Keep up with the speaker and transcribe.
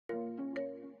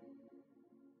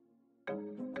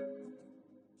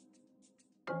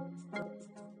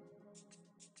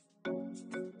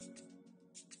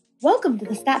Welcome to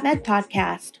the STATMed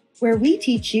podcast, where we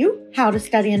teach you how to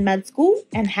study in med school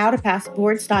and how to pass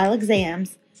board-style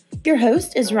exams. Your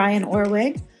host is Ryan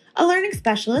Orwig, a learning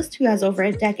specialist who has over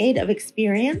a decade of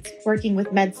experience working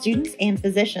with med students and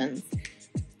physicians.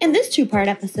 In this two-part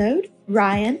episode,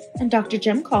 Ryan and Dr.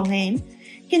 Jim Culhane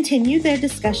continue their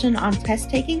discussion on test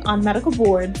taking on medical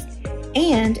boards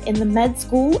and in the med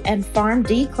school and Pharm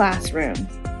D classroom.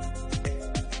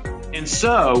 And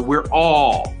so we're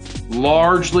all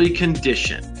largely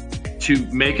conditioned to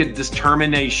make a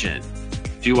determination.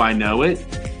 Do I know it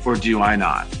or do I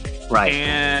not? Right.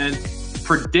 And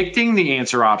predicting the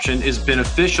answer option is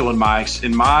beneficial in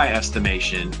my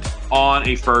estimation on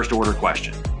a first order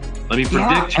question. Let me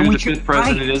predict who the fifth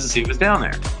president is and see who's down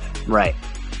there. Right.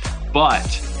 But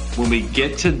when we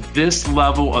get to this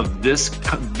level of this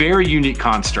very unique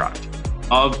construct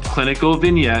of clinical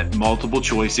vignette multiple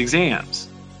choice exams,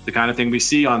 the kind of thing we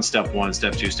see on step 1,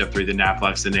 step 2, step 3, the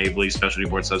NAPLEX, the NAVLE, specialty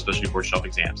board, subspecialty board shelf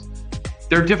exams.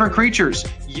 They're different creatures.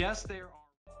 Yes, they are.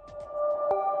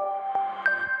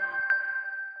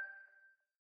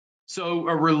 So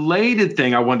a related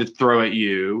thing I wanted to throw at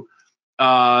you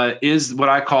is what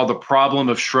I call the problem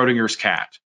of Schrodinger's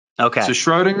cat. Okay. So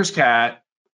Schrodinger's cat,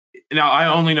 now I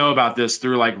only know about this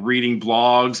through like reading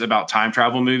blogs about time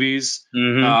travel movies,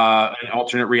 and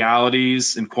alternate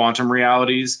realities and quantum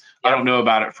realities. Yep. I don't know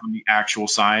about it from the actual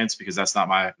science because that's not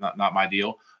my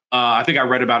deal. I think I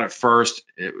read about it first,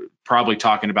 probably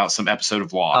talking about some episode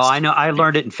of Lost. Oh, I know. I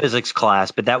learned it in physics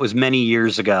class, but that was many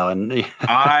years ago. And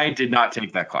I did not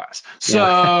take that class.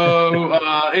 So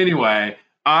anyway,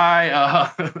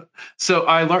 I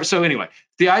learned. So anyway,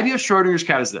 the idea of Schrodinger's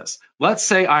cat is this. Let's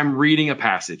say I'm reading a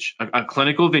passage, a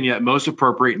clinical vignette, most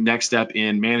appropriate next step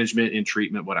in management, in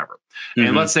treatment, whatever.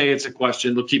 And let's say it's a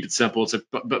question. We'll keep it simple. It's a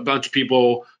bunch of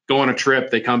people go on a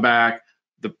trip. They come back.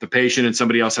 The patient and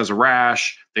somebody else has a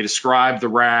rash. They describe the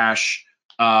rash.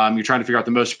 You're trying to figure out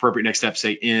the most appropriate next step,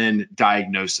 say in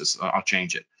diagnosis. I'll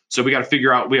change it. So we got to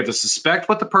figure out, we have to suspect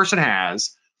what the person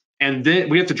has. And then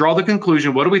we have to draw the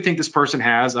conclusion. What do we think this person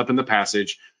has up in the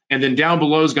passage? And then down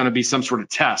below is going to be some sort of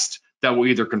test that will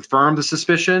either confirm the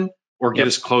suspicion or get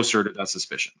us closer to that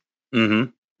suspicion.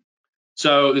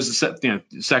 So this is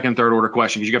second, third order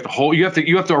question because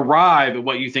you have to arrive at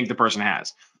what you think the person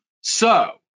has.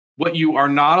 So what you are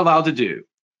not allowed to do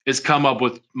is come up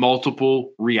with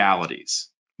multiple realities,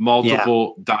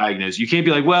 multiple diagnoses. You can't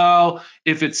be like, well,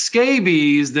 if it's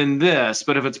scabies, then this,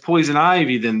 but if it's poison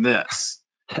ivy, then this.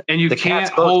 And you can't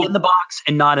hold in the box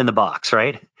and not in the box,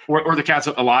 right? Or the cat's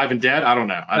alive and dead. I don't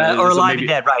know. Or alive and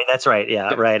dead, right? That's right.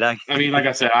 Yeah, right. I mean, like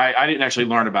I said, I didn't actually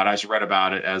learn about it. I just read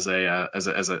about it as a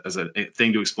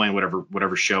thing to explain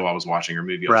whatever show I was watching or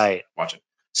movie I was watching.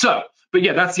 So, but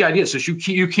yeah, that's the idea. So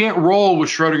you can't roll with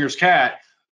Schrodinger's cat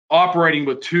operating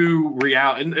with two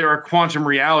reality or a quantum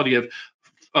reality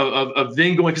of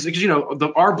then going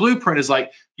because our blueprint is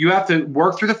like you have to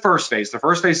work through the first phase. The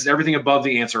first phase is everything above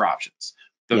the answer options.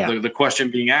 The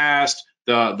question being asked,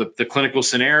 the clinical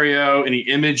scenario, any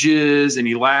images,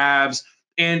 any labs,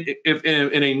 and if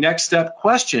in a next step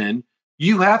question,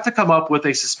 you have to come up with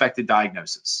a suspected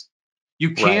diagnosis.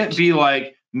 You can't be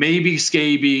like maybe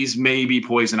scabies, maybe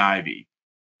poison ivy.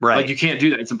 Right. Like you can't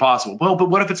do that. It's impossible. Well, but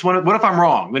what if I'm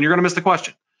wrong? Then you're going to miss the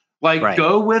question. Like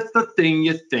go with the thing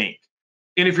you think.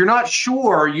 And if you're not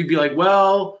sure, you'd be like,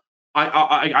 well,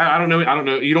 I don't know. I don't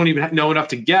know. You don't even know enough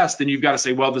to guess. Then you've got to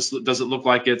say, well, this does it look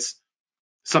like it's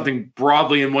something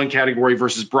broadly in one category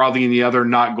versus broadly in the other,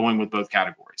 not going with both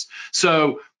categories.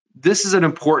 So this is an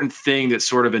important thing that's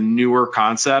sort of a newer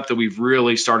concept that we've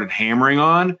really started hammering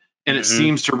on. And it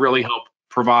seems to really help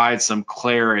provide some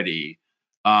clarity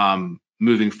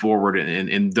moving forward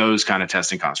in those kind of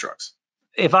testing constructs.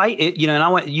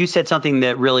 You said something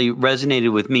that really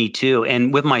resonated with me too,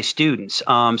 and with my students.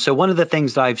 So one of the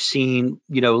things that I've seen,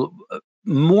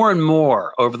 more and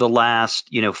more over the last,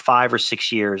 5 or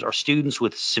 6 years are students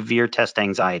with severe test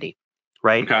anxiety,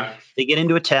 right? Okay. They get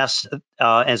into a test.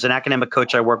 As an academic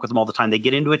coach, I work with them all the time. They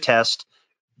get into a test.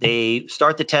 They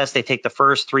start the test. They take the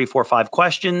first 3, 4, 5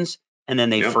 questions, and then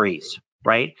they freeze.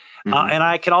 Right. And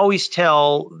I can always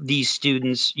tell these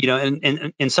students,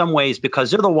 in some ways,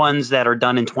 because they're the ones that are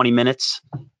done in 20 minutes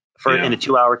in a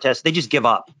 2-hour test, they just give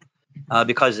up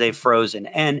because they've frozen.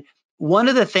 And one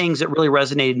of the things that really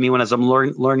resonated with me as I'm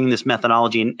learning this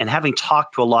methodology and having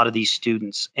talked to a lot of these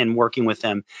students and working with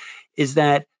them is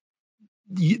that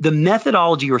the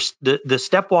methodology or the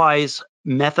stepwise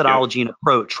methodology and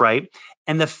approach, right?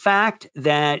 And the fact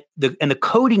that the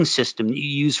coding system that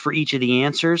you use for each of the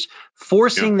answers,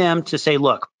 forcing them to say,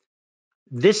 look,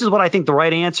 this is what I think the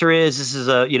right answer is. This is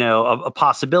a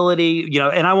possibility,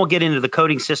 and I won't get into the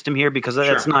coding system here because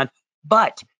that's not,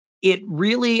 but it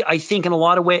really, I think in a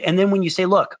lot of ways. And then when you say,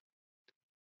 look,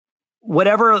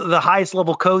 whatever the highest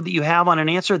level code that you have on an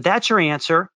answer, that's your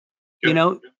answer,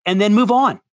 and then move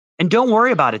on and don't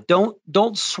worry about it.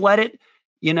 Don't sweat it.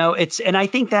 And I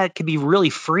think that could be really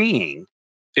freeing.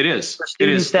 It is. For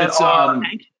students that are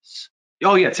anxious.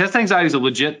 Oh yeah, test anxiety is a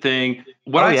legit thing.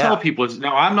 What I tell people is,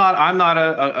 now I'm not I'm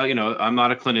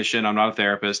not a clinician, I'm not a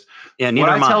therapist. Yeah,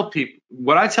 neither am I.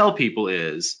 What I tell people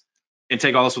is, and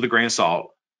take all this with a grain of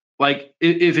salt, like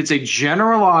if it's a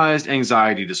generalized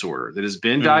anxiety disorder that has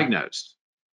been diagnosed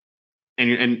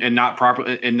and not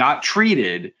properly and not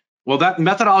treated, well, that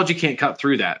methodology can't cut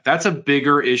through that. That's a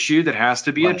bigger issue that has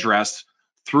to be addressed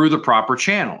through the proper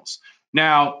channels.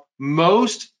 Now,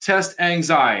 most test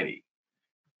anxiety,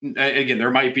 again,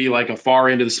 there might be like a far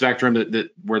end of the spectrum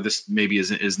that where this maybe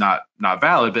is not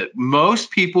valid, but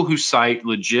most people who cite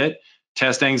legit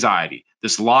test anxiety,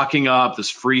 this locking up, this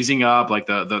freezing up, like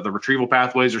the retrieval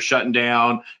pathways are shutting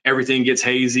down, everything gets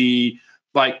hazy,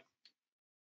 like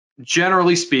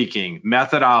generally speaking,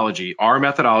 our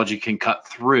methodology can cut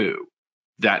through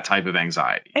that type of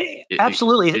anxiety.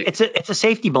 Absolutely. It's a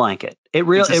safety blanket. It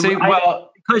really,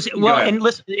 and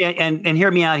listen, and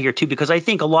hear me out here too, because I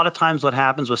think a lot of times what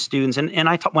happens with students, and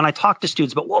when I talk to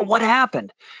students, but what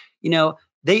happened, they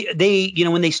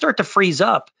when they start to freeze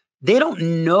up, they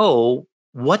don't know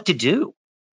what to do.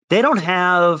 They don't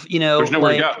have, there's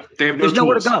nowhere to go. They have there's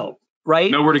nowhere to go, right?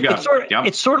 Nowhere to go.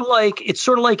 It's sort of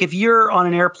like if you're on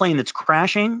an airplane that's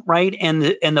crashing, right? And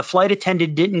the flight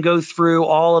attendant didn't go through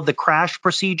all of the crash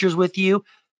procedures with you,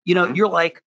 you're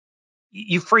like,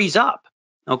 you freeze up.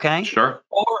 Okay. Sure.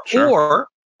 Or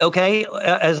okay,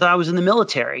 as I was in the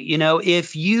military,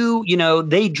 if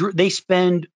they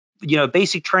spend,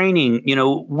 basic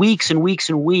training, weeks and weeks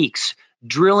and weeks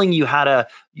drilling you how to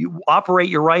operate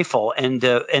your rifle and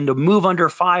to move under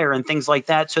fire and things like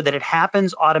that, so that it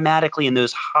happens automatically in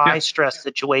those high stress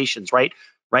situations, right?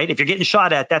 Right. If you're getting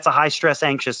shot at, that's a high stress,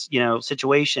 anxious,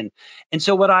 situation. And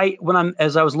so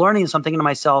as I was learning something to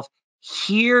myself,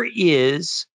 here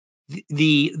is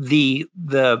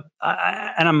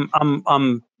and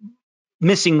I'm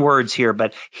missing words here,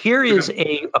 but here is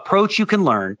a approach you can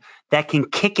learn that can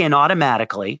kick in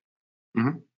automatically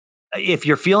if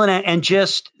you're feeling it, and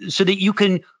just so that you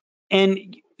can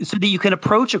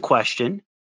approach a question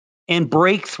and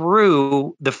break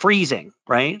through the freezing,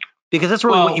 right? Because that's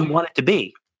really what you want it to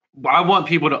be. I want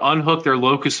people to unhook their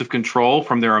locus of control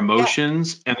from their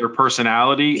emotions and their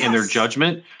personality and their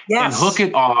judgment and hook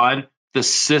it on the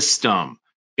system.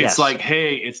 It's like,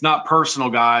 hey, it's not personal,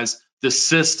 guys. The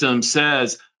system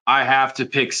says I have to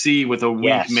pick C with a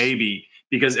weak maybe,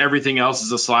 because everything else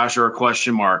is a slash or a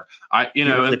question mark.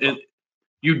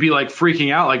 You'd be like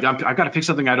freaking out, like I've got to pick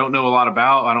something I don't know a lot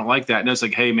about. I don't like that. And it's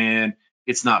like, hey, man,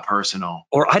 it's not personal.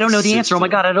 Or I don't know the answer. Oh my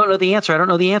God, I don't know the answer. I don't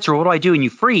know the answer. What do I do? And you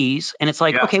freeze. And it's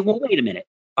like, okay, well, wait a minute.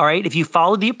 All right. If you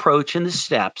follow the approach and the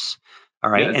steps,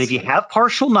 all right. And if you have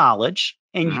partial knowledge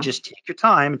and you just take your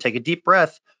time and take a deep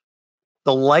breath,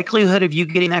 the likelihood of you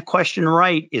getting that question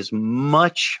right is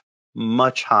much,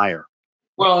 much higher.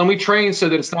 Well, and we train so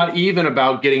that it's not even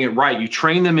about getting it right. You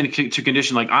train them into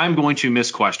condition like, I'm going to miss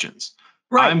questions.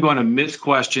 Right. I'm going to miss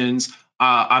questions.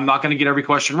 I'm not going to get every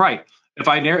question right. If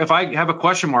I have a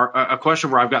question mark, a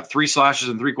question where I've got 3 slashes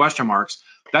and 3 question marks,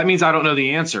 that means I don't know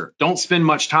the answer. Don't spend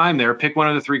much time there. Pick one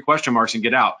of the 3 question marks and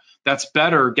get out. That's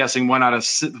better guessing 1 out of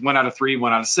 3,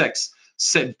 1 out of 6.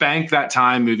 Bank that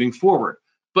time moving forward.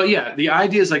 But yeah, the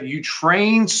idea is like you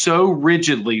train so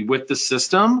rigidly with the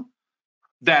system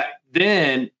that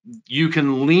then you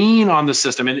can lean on the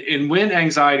system. And when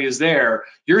anxiety is there,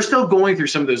 you're still going through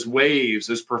some of those waves,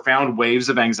 those profound waves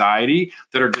of anxiety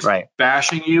that are just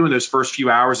bashing you in those first few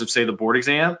hours of, say, the board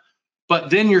exam. But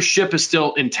then your ship is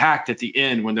still intact at the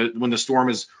end when the storm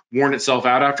has worn itself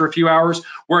out after a few hours.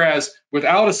 Whereas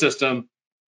without a system,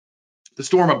 the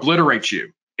storm obliterates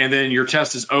you, and then your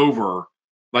test is over.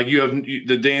 Like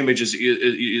the damage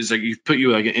is like you've put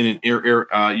you like in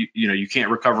an you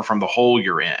can't recover from the hole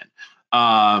you're in.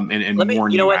 And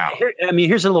warn you out.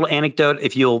 Here's a little anecdote,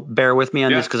 if you'll bear with me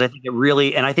on this, because I think it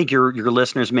really, and I think your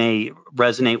listeners may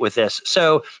resonate with this.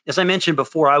 So, as I mentioned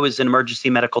before, I was an emergency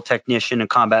medical technician and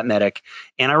combat medic,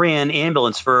 and I ran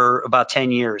ambulance for about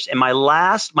 10 years. And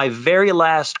my very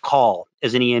last call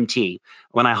as an EMT,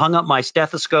 when I hung up my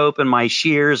stethoscope and my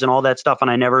shears and all that stuff, and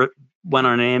I never went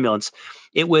on an ambulance,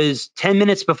 it was 10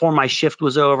 minutes before my shift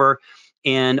was over.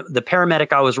 And the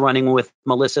paramedic I was running with,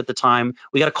 Melissa at the time,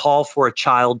 we got a call for a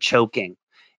child choking.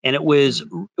 And it was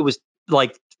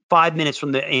like 5 minutes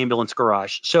from the ambulance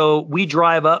garage. So we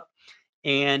drive up,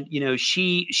 and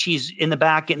she's in the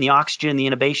back getting the oxygen, the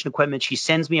intubation equipment. She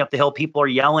sends me up the hill. People are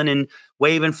yelling and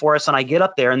waving for us, and I get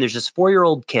up there, and there's this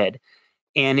 4-year-old kid,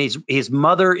 and his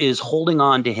mother is holding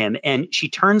on to him, and she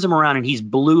turns him around, and he's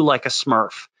blue like a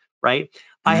Smurf, right?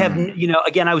 I have,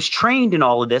 again, I was trained in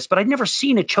all of this, but I'd never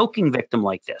seen a choking victim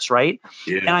like this, right?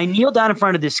 Yeah. And I kneel down in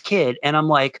front of this kid, and I'm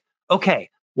like, okay,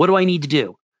 what do I need to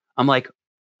do? I'm like,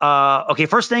 okay,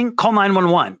 first thing, call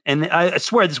 911. And I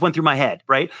swear this went through my head,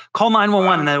 right? Call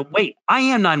 911. And then, wait, I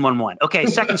am 911. Okay,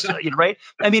 second, right?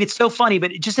 I mean, it's so funny,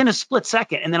 but just in a split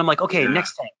second. And then I'm like, okay,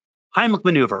 next thing, Heimlich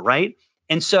maneuver, right?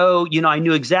 And so, I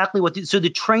knew exactly so the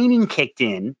training kicked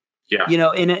in,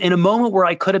 in a moment where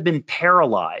I could have been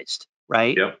paralyzed,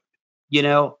 right?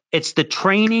 Yep. It's the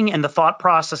training and the thought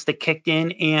process that kicked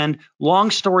in. And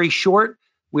long story short,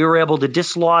 we were able to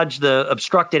dislodge the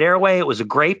obstructed airway. It was a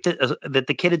grape that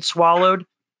the kid had swallowed.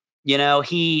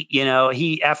 He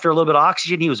after a little bit of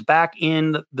oxygen, he was back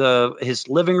in his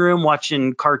living room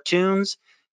watching cartoons.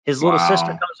 His little sister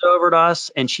comes over to us,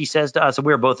 and she says to us, and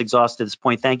we were both exhausted at this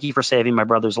point, "Thank you for saving my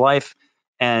brother's life."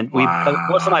 And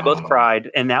Melissa and I both cried,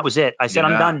 and that was it. I said,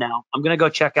 "I'm done now. I'm going to go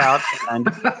check out." And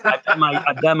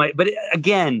I've done my. But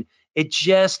again, it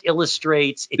just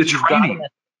illustrates the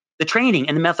training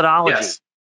and the methodology. Yes.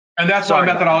 And that's why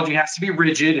methodology has to be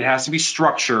rigid. It has to be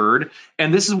structured.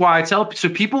 And this is why I tell, so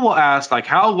people will ask, like,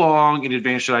 how long in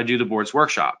advance should I do the board's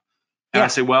workshop? And I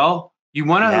say, well, you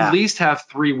want to at least have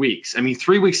 3 weeks. I mean,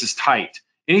 3 weeks is tight.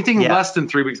 Anything less than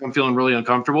 3 weeks, I'm feeling really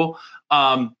uncomfortable.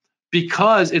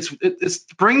 Because it's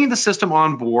bringing the system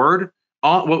on board.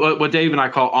 What Dave and I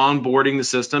call onboarding the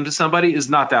system to somebody is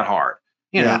not that hard.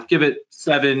 Give it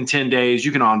 7-10 days,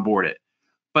 you can onboard it.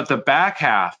 But the back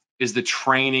half is the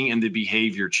training and the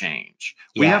behavior change.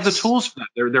 We have the tools for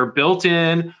that. They're built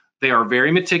in. They are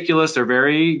very meticulous. They're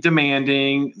very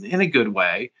demanding in a good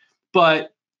way.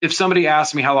 But if somebody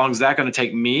asks me how long is that going to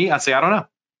take me, I'd say, I don't know.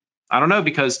 I don't know,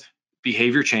 because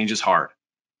behavior change is hard.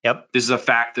 Yep. This is a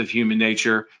fact of human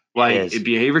nature. Like,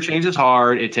 behavior change is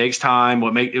hard. It takes time.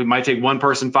 It might take one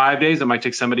person 5 days. It might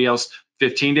take somebody else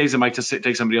 15 days. It might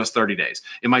take somebody else 30 days.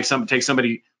 It might take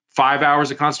somebody 5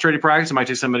 hours of concentrated practice. It might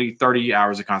take somebody 30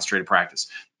 hours of concentrated practice.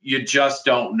 You just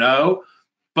don't know.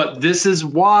 But this is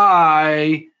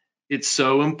why it's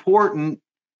so important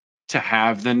to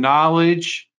have the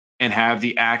knowledge and have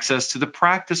the access to the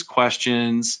practice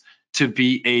questions to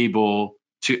be able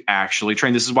to actually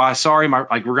train. This is why, we're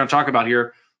going to talk about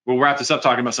here. We'll wrap this up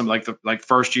talking about something like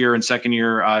first year and second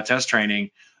year test training.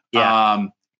 A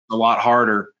lot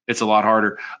harder. It's a lot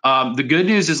harder. The good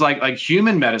news is like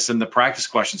human medicine, the practice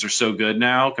questions are so good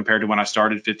now compared to when I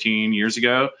started 15 years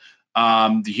ago.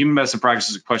 The human medicine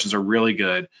practice questions are really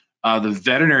good. The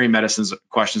veterinary medicine's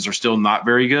questions are still not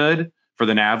very good for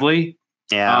the NAVLE.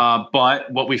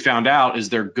 But what we found out is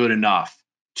they're good enough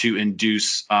to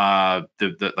induce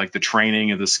the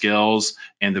training of the skills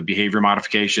and the behavior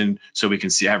modification, so we can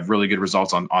have really good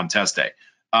results on test day.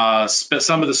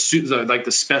 Some of the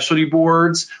specialty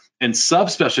boards and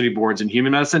subspecialty boards in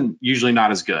human medicine usually not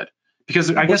as good,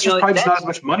 because I guess there's probably just not as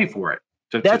much money for it.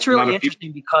 That's really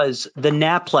interesting, because the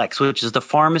NAPLEX, which is the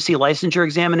pharmacy licensure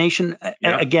examination,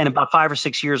 again, about 5 or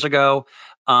 6 years ago,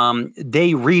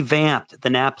 they revamped the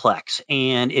NAPLEX,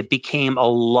 and it became a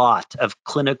lot of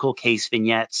clinical case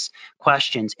vignettes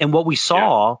questions. And what we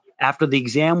saw after the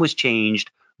exam was changed,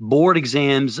 board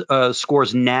exams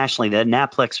scores nationally, the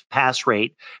NAPLEX pass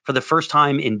rate for the first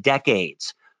time in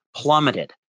decades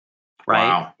plummeted. Right.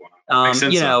 Wow.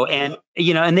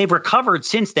 And they've recovered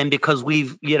since then, because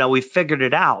we've figured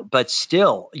it out. But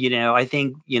still, I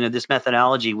think, this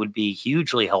methodology would be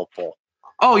hugely helpful.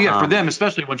 Oh yeah, for them,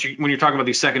 especially when you're talking about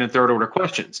these second and third order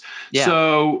questions. Yeah.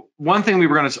 So one thing we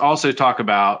were going to also talk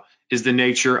about is the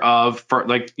nature of,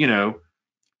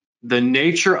 the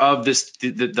nature of this,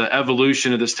 the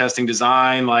evolution of this testing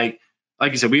design. Like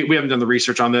you said, we haven't done the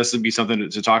research on this. It'd be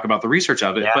something to talk about the research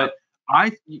of it. Yeah. But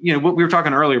what we were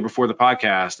talking earlier before the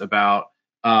podcast about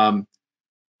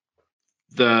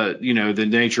the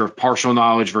nature of partial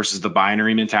knowledge versus the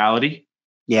binary mentality.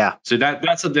 Yeah. So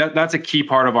that's a key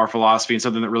part of our philosophy, and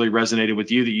something that really resonated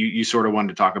with you that you sort of wanted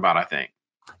to talk about, I think.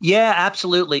 Yeah,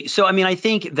 absolutely. So, I mean, I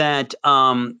think that,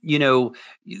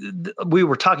 we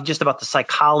were talking just about the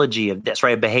psychology of this,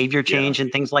 right? Behavior change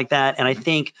and things like that. And I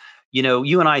think,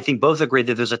 you and I think both agree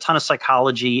that there's a ton of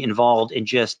psychology involved in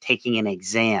just taking an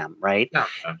exam, right?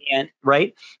 Yeah.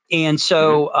 And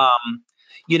so,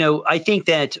 I think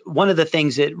that one of the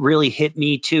things that really hit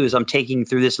me too, as I'm taking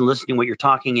through this and listening to what you're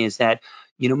talking, is that,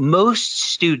 most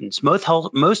students, most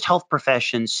health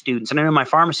profession students, and I know my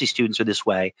pharmacy students are this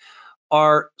way,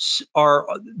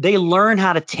 they learn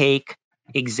how to take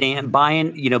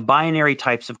binary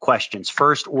types of questions,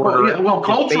 first order. Well,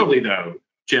 culturally though,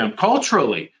 Jim,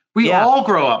 culturally, we all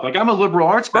grow up. Like I'm a liberal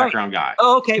arts background guy.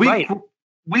 Oh, okay,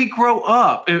 We grow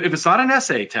up. If it's not an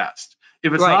essay test,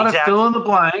 if it's not a fill in the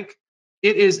blank,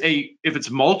 if it's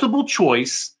multiple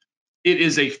choice, it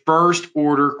is a first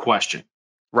order question.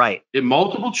 Right.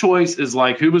 Multiple choice is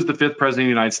like, who was the 5th president of the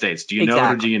United States? Do you know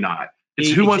it or do you not? It's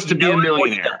who wants to be a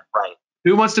millionaire? Right.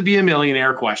 Who wants to be a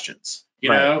millionaire questions? You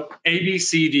know, A, B,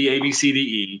 C, D, A, B, C, D,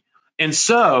 E. And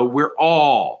so we're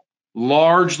all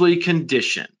largely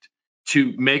conditioned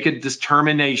to make a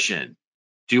determination.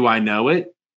 Do I know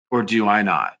it or do I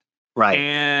not? Right.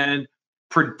 And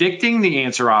predicting the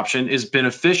answer option is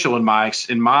beneficial in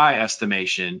my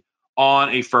estimation on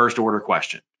a first order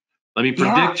question. Let me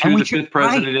predict who the 5th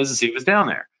president is and see if it's down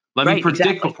there. Let me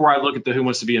predict before I look at the who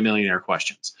wants to be a millionaire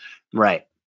questions. Right.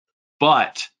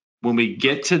 But when we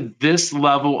get to this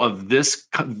level of this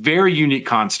very unique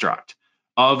construct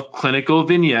of clinical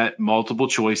vignette multiple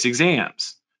choice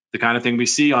exams, the kind of thing we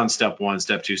see on step 1,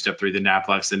 step 2, step 3, the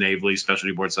NAPLEX, the NAVLE,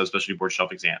 specialty board, subspecialty board,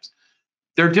 shelf exams,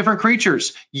 they're different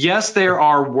creatures. Yes, there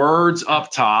are words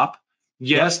up top.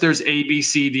 Yes, there's A, B,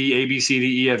 C, D, A, B, C,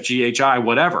 D, E, F, G, H, I,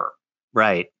 whatever.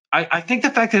 Right. I think the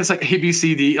fact that it's like A, B,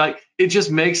 C, D, like it just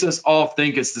makes us all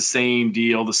think it's the same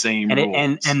deal, the same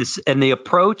rules. And the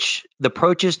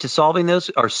approaches to solving those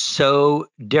are so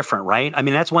different, right? I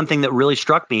mean, that's one thing that really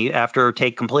struck me after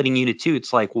completing Unit 2.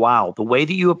 It's like, wow, the way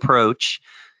that you approach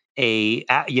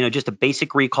just a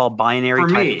basic recall binary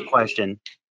type of question.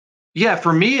 Yeah,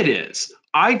 for me it is.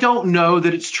 I don't know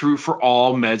that it's true for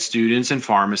all med students and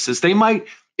pharmacists. They might,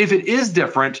 if it is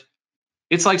different.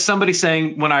 It's like somebody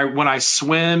saying when I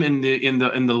swim in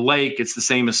the lake, it's the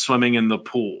same as swimming in the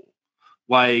pool.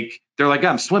 Like they're like,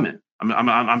 I'm swimming.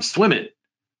 I'm swimming.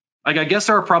 Like I guess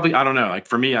there are probably, I don't know. Like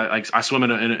for me, I swim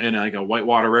in like a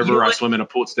whitewater river. I swim in a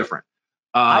pool. It's different.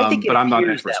 But I'm not an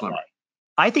expert swimmer.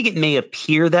 I think it may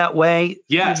appear that way.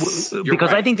 Yes,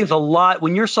 because I think there's a lot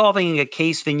when you're solving a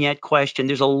case vignette question.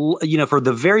 There's for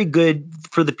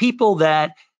the people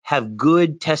that have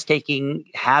good test taking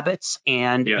habits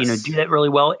and do that really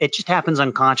well. It just happens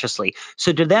unconsciously.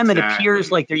 So to them, it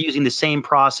appears like they're using the same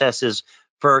processes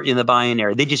in the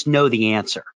binary. They just know the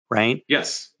answer, right?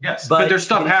 Yes. But there's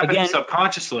stuff happening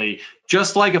subconsciously.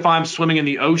 Just like if I'm swimming in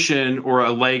the ocean or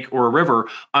a lake or a river,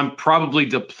 I'm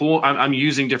probably I'm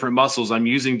using different muscles. I'm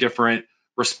using different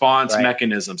response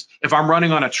mechanisms. If I'm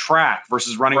running on a track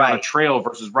versus running on a trail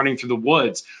versus running through the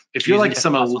woods, if you're like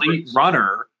some elite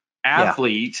runner,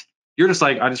 athlete, you're just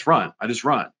like, I just run,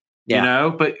 you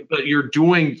know, but you're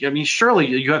doing, I mean, surely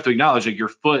you have to acknowledge that your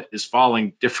foot is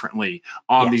falling differently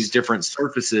on these different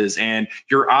surfaces and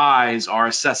your eyes are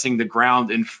assessing the ground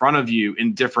in front of you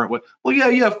in different ways. Well,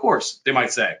 yeah, of course, they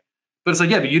might say, but it's like,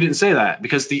 but you didn't say that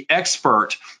because the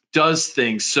expert does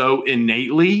things so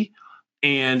innately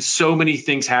and so many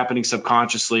things happening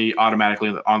subconsciously,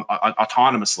 automatically,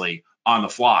 autonomously on the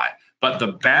fly. But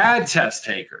the bad test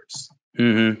takers,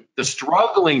 the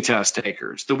struggling test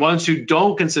takers, the ones who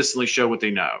don't consistently show what they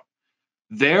know,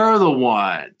 they're the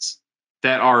ones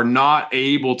that are not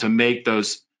able to make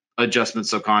those adjustments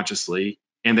subconsciously,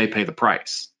 and they pay the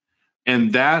price.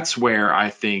 And that's where I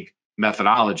think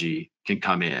methodology can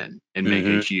come in and make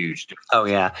a huge difference. Oh,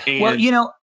 yeah.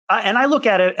 Well, and I look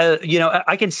at it,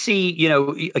 I can see,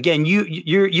 again,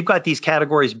 you've got these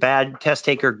categories: bad test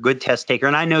taker, good test taker,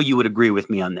 and I know you would agree with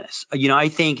me on this. I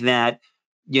think that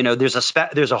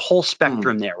there's a whole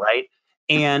spectrum there, right?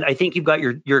 And I think you've got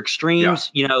your extremes.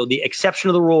 The exception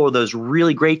of the rule are those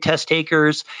really great test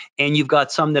takers, and you've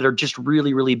got some that are just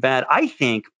really, really bad. I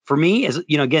think for me, as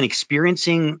again,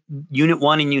 experiencing Unit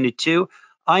 1 and Unit 2,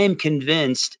 I am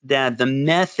convinced that the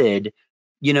method,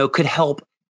 could help.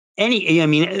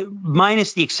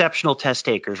 Minus the exceptional test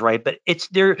takers, right? But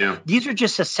these are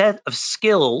just a set of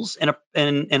skills and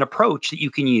an approach that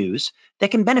you can use that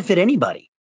can benefit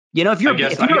anybody. If you're a B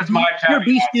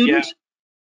student,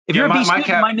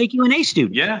 it might make you an A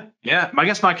student. Yeah. I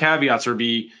guess my caveats would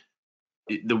be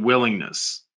the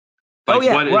willingness. Like,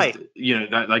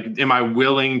 am I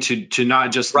willing to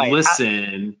not just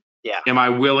listen? Am I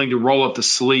willing to roll up the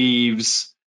sleeves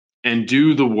and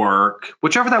do the work,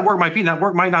 whichever that work might be? That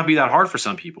work might not be that hard for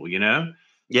some people,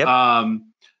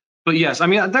 But yes, I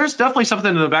mean, there's definitely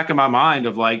something in the back of my mind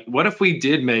of like, what if we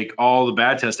did make all the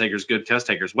bad test takers good test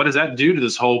takers? What does that do to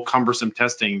this whole cumbersome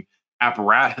testing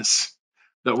apparatus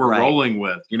that we're rolling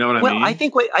with? You know what I mean? I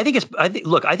think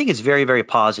it's very, very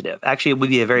positive. Actually, it would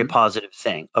be a very positive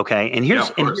thing. Okay. And here's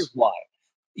why.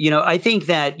 I think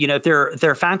that, if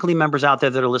there are faculty members out there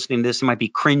that are listening to this, might be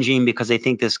cringing because they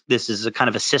think this is a kind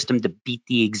of a system to beat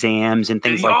the exams and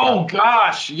things like that. Oh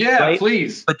gosh, yeah, right?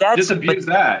 please. But that's disabuse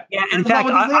that. Yeah, in fact,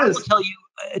 I will tell you,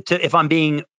 if I'm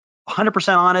being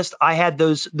 100% honest, I had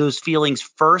those feelings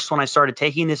first when I started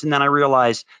taking this, and then I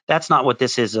realized that's not what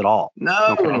this is at all.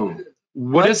 No. Okay?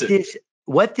 What is it?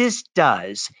 What this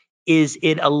does is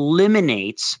it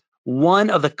eliminates one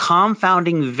of the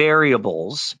confounding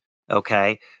variables,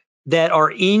 okay, that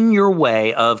are in your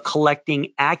way of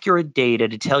collecting accurate data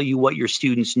to tell you what your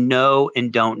students know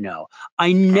and don't know.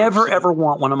 I never ever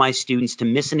want one of my students to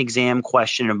miss an exam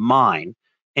question of mine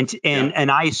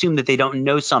and I assume that they don't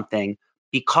know something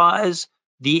because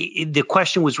the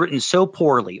question was written so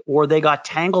poorly, or they got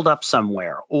tangled up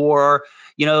somewhere, or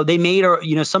they made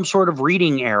some sort of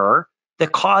reading error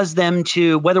that caused them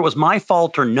to, whether it was my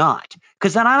fault or not,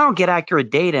 because then I don't get accurate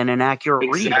data and an accurate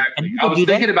read. And I was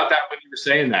thinking about that when you were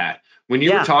saying that. When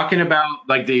you were talking about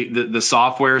like the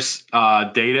software's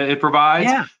data it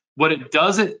provides, what it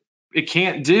doesn't, it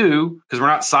can't do, because we're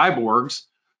not cyborgs,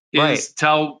 is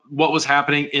tell what was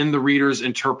happening in the reader's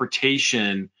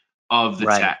interpretation of the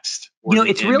text.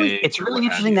 It's really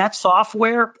interesting, that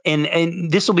software,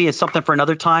 and this will be something for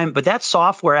another time, but that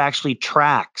software actually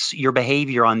tracks your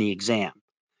behavior on the exam.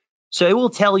 So it will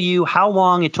tell you how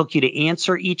long it took you to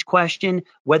answer each question,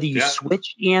 whether you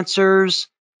switched answers.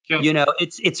 I'm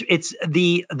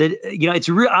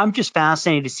just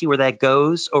fascinated to see where that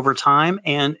goes over time,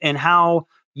 and how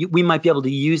we might be able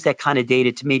to use that kind of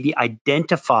data to maybe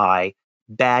identify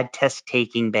bad test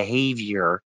taking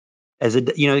behavior as a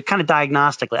kind of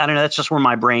diagnostically. I don't know. That's just where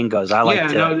my brain goes. I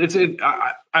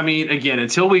mean, again,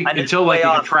 until we can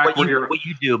track what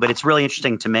you do, but it's really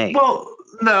interesting to me. Well,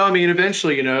 no, I mean,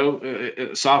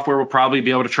 eventually, software will probably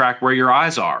be able to track where your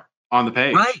eyes are on the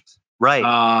page. Right.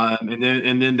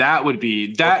 And then that would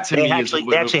be that to me.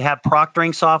 They actually have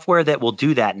proctoring software that will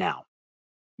do that now.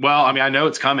 Well, I mean, I know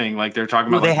it's coming. Like they're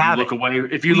talking about,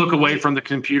 if you look away from the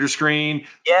computer screen,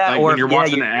 or when you're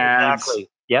watching the ads.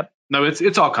 Exactly. Yep. No,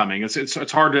 it's all coming.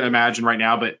 It's hard to imagine right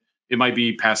now, but it might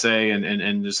be passé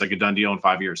and just like a done deal in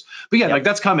 5 years. But like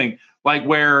that's coming. Like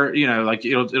where like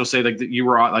it'll say like that you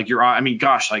were on like your eye. I mean,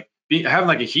 gosh, like having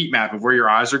like a heat map of where your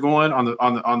eyes are going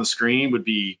on the screen would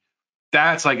be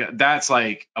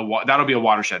that'll be a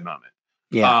watershed moment.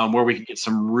 Where we can get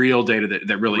some real data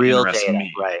that really interests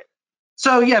me. Right.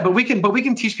 So but we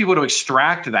can teach people to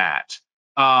extract that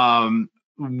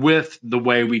with the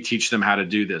way we teach them how to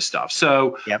do this stuff.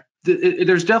 So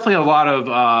there's definitely a lot of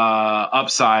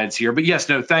upsides here. But yes,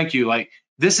 no, thank you. Like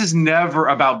this is never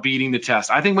about beating the test.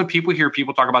 I think when people hear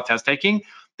people talk about test taking,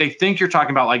 they think you're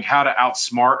talking about like how to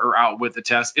outsmart or outwit the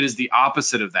test. It is the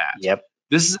opposite of that. Yep.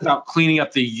 This is about cleaning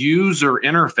up the user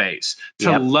interface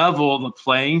to level the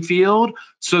playing field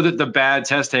so that the bad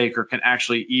test taker can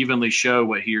actually evenly show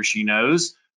what he or she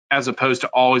knows, as opposed to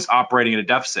always operating at a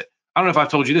deficit. I don't know if I've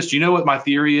told you this. Do you know what my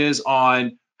theory is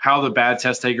on how the bad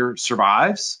test taker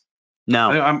survives?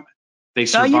 No. They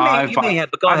survive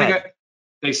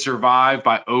They survive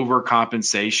by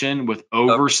overcompensation with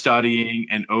overstudying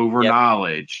and over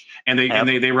knowledge. And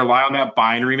they rely on that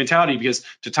binary mentality, because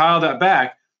to tile that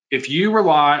back, if you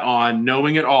rely on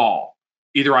knowing it all,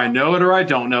 either I know it or I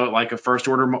don't know it, like a first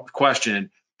order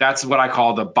question, that's what I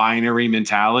call the binary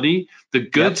mentality. The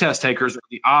good test takers are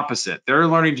the opposite. They're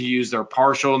learning to use their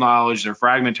partial knowledge, their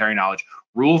fragmentary knowledge,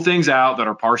 rule things out that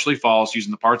are partially false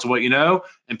using the parts of what you know,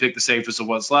 and pick the safest of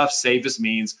what's left. Safest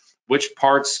means which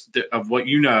parts of what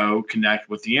you know connect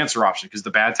with the answer option, because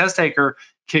the bad test taker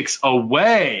kicks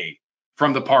away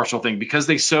from the partial thing because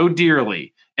they so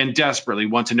dearly and desperately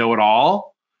want to know it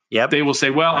all. They will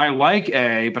say, well, I like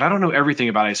A, but I don't know everything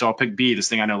about A, so I'll pick B, this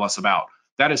thing I know less about.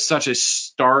 That is such a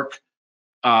stark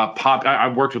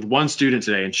I worked with one student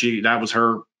today, and that was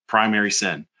her primary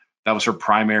sin. That was her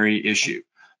primary issue.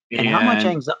 And how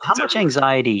much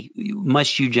anxiety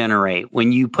must you generate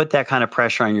when you put that kind of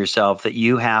pressure on yourself that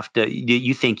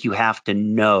you think you have to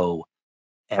know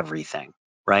everything,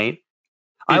 right?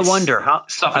 I wonder,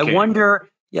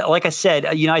 like I said,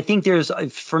 I think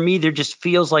for me, there just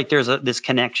feels like there's this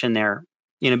connection there,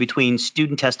 between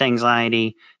student test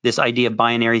anxiety, this idea of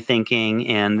binary thinking,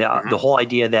 and the whole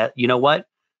idea that,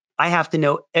 I have to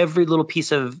know every little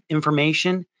piece of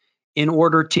information in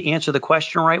order to answer the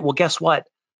question right. Well, guess what?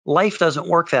 Life doesn't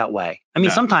work that way. I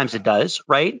mean, sometimes it does,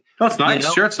 right? No, it's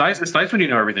nice. Sure, it's nice. It's nice when you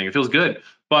know everything. It feels good.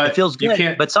 But it feels good. You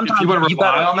can't, but sometimes you want to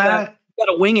rely on that. You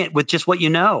got to wing it with just what you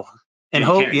know and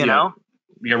hope, Yeah,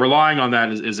 relying on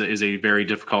that is a very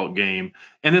difficult game.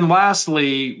 And then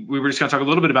lastly, we were just going to talk a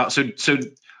little bit about so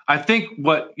I think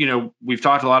what we've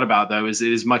talked a lot about, though, is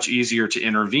it is much easier to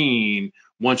intervene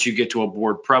once you get to a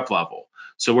board prep level.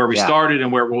 So where we started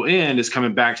and where we'll end is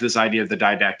coming back to this idea of the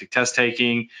didactic test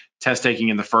taking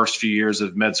in the first few years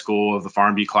of med school, of the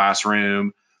Pharm D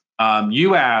classroom.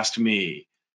 You asked me,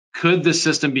 could the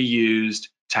system be used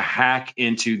to hack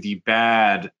into the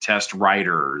bad test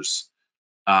writers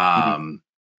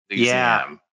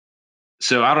exam?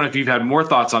 So I don't know if you've had more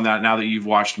thoughts on that now that you've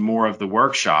watched more of the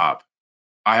workshop.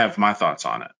 I have my thoughts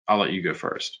on it. I'll let you go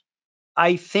first.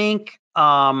 I think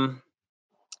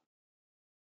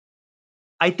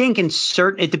in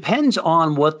certain, it depends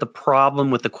on what the problem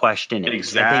with the question is.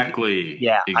 Exactly.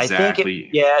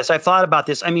 Exactly. As I've thought about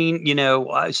this, I mean,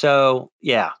 so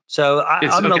I'm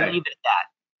going to leave it at that.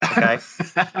 Okay.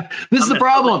 This is the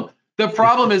problem. The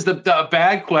problem is that the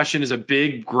bad question is a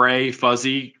big, gray,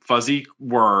 fuzzy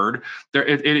word.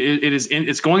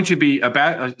 It's going to be a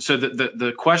bad. So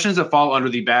the questions that fall under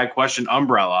the bad question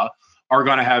umbrella are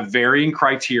going to have varying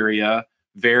criteria,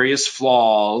 various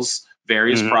flaws,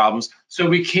 various problems.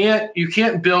 So you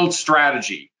can't build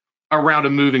strategy around a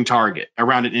moving target,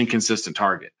 around an inconsistent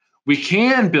target. We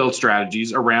can build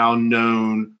strategies around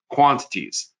known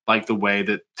quantities, like the way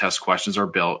that test questions are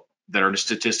built that are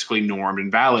statistically normed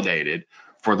and validated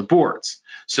for the boards.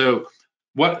 So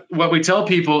what we tell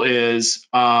people is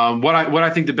what I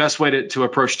think the best way to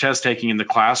approach test taking in the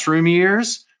classroom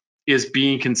years is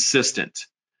being consistent.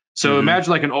 So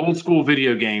imagine like an old school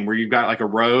video game where you've got like a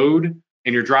road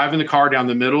and you're driving the car down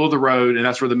the middle of the road, and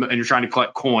that's where and you're trying to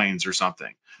collect coins or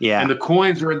something. Yeah. And the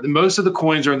coins most of the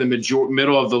coins are in the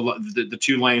middle of the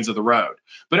two lanes of the road.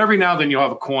 But every now and then you'll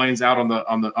have coins out on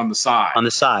the side. On the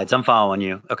sides, I'm following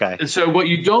you. Okay. And so what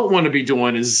you don't want to be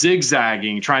doing is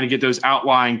zigzagging, trying to get those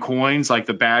outlying coins, like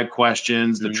the bad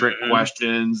questions, the trick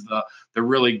questions, the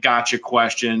really gotcha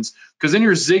questions, because then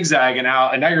you're zigzagging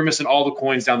out, and now you're missing all the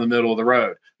coins down the middle of the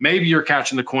road. Maybe you're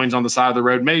catching the coins on the side of the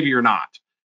road, maybe you're not.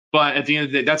 But at the end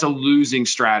of the day, that's a losing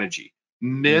strategy.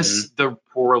 Miss the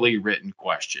poorly written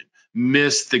question.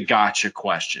 Miss the gotcha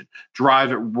question.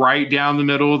 Drive it right down the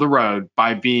middle of the road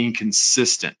by being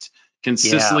consistent.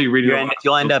 Consistently reading.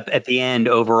 You'll end up at the end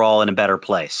overall in a better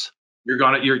place.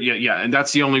 And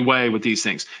that's the only way with these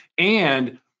things.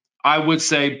 And I would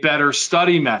say better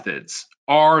study methods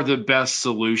are the best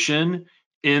solution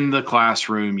in the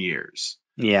classroom years.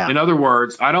 Yeah. In other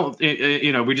words,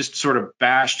 we just sort of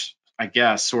bashed, I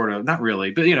guess, sort of, not really,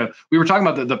 but we were talking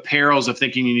about the perils of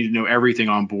thinking you need to know everything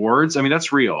on boards. I mean,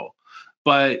 that's real.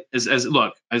 But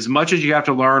as much as you have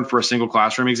to learn for a single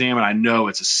classroom exam, and I know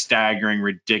it's a staggering,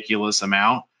 ridiculous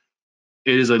amount,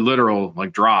 it is a literal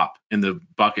drop in the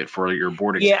bucket for your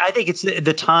board exam. Yeah, I think it's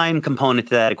the time component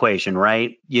to that equation,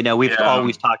 right? We've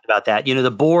always talked about that. The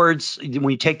boards,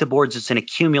 when you take the boards, it's an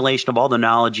accumulation of all the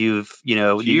knowledge you've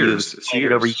over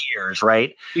years,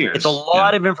 right? It's a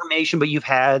lot of information, but you've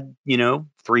had,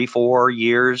 3-4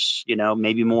 years,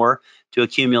 maybe more to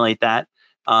accumulate that.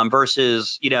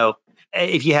 Versus,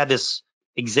 if you had this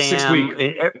exam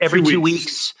every 2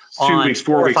 weeks on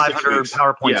 400 or 500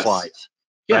 PowerPoint slides.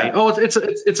 Yeah. Right? Oh, it's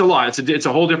a lot. It's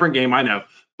a whole different game. I know.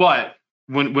 But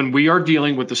when we are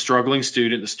dealing with the struggling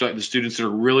student, the students that are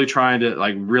really trying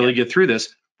to get through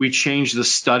this, we change the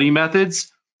study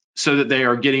methods so that they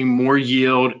are getting more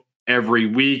yield every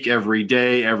week, every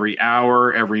day, every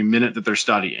hour, every minute that they're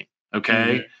studying.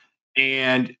 Okay.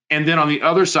 And then on the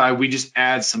other side, we just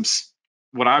add some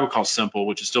what I would call simple,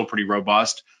 which is still pretty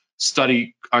robust,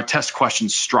 test question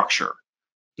structure.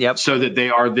 Yep. So that they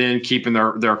are then keeping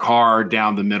their car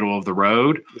down the middle of the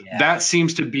road. Yeah. That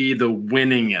seems to be the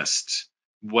winningest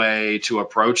way to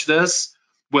approach this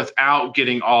without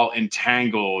getting all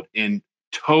entangled in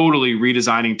totally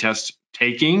redesigning test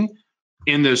taking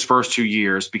in those first 2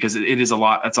 years, because it's a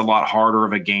lot harder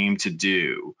of a game to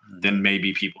do than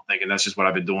maybe people think. And that's just what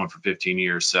I've been doing for 15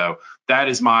 years. So that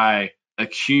is my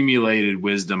accumulated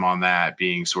wisdom on that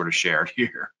being sort of shared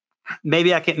here.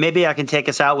 Maybe I can take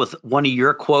us out with one of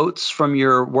your quotes from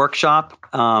your workshop,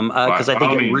 because I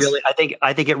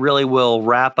think it really will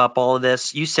wrap up all of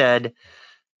this. You said,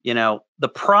 the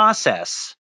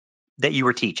process that you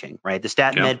were teaching, right? The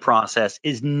STATMed process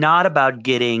is not about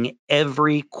getting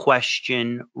every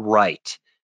question right.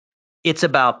 It's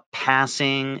about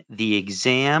passing the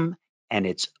exam, and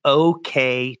it's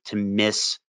okay to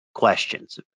miss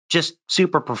questions. Just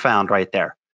super profound right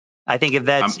there. I think if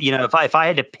that's, if I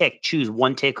had to choose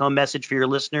one take-home message for your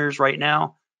listeners right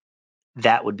now,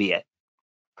 that would be it.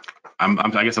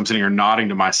 I guess I'm sitting here nodding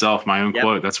to myself, my own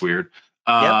quote. That's weird.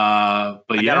 But I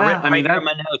mean, that's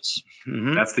my notes.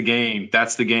 That's the game.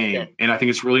 That's the game. And I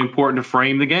think it's really important to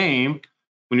frame the game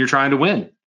when you're trying to win.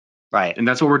 Right. And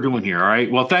that's what we're doing here. All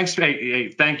right. Well, thanks.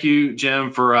 Thank you,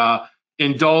 Jim, for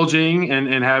indulging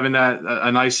and having that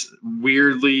a nice,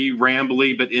 weirdly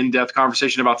rambly but in-depth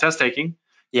conversation about test taking.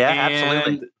 Yeah,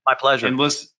 absolutely. My pleasure. And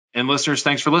listeners,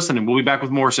 thanks for listening. We'll be back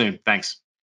with more soon. Thanks.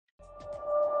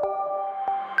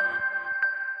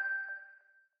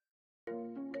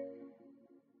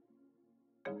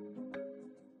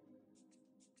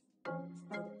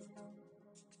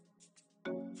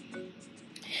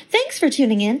 Thanks for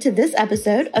tuning in to this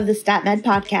episode of the StatMed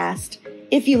Podcast.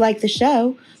 If you like the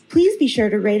show, please be sure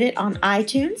to rate it on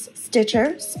iTunes,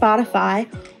 Stitcher, Spotify,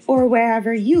 or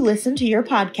wherever you listen to your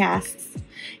podcasts.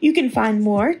 You can find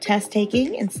more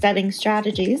test-taking and studying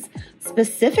strategies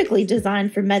specifically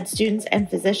designed for med students and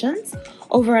physicians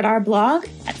over at our blog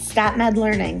at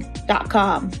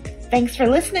STATMedLearning.com. Thanks for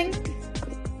listening.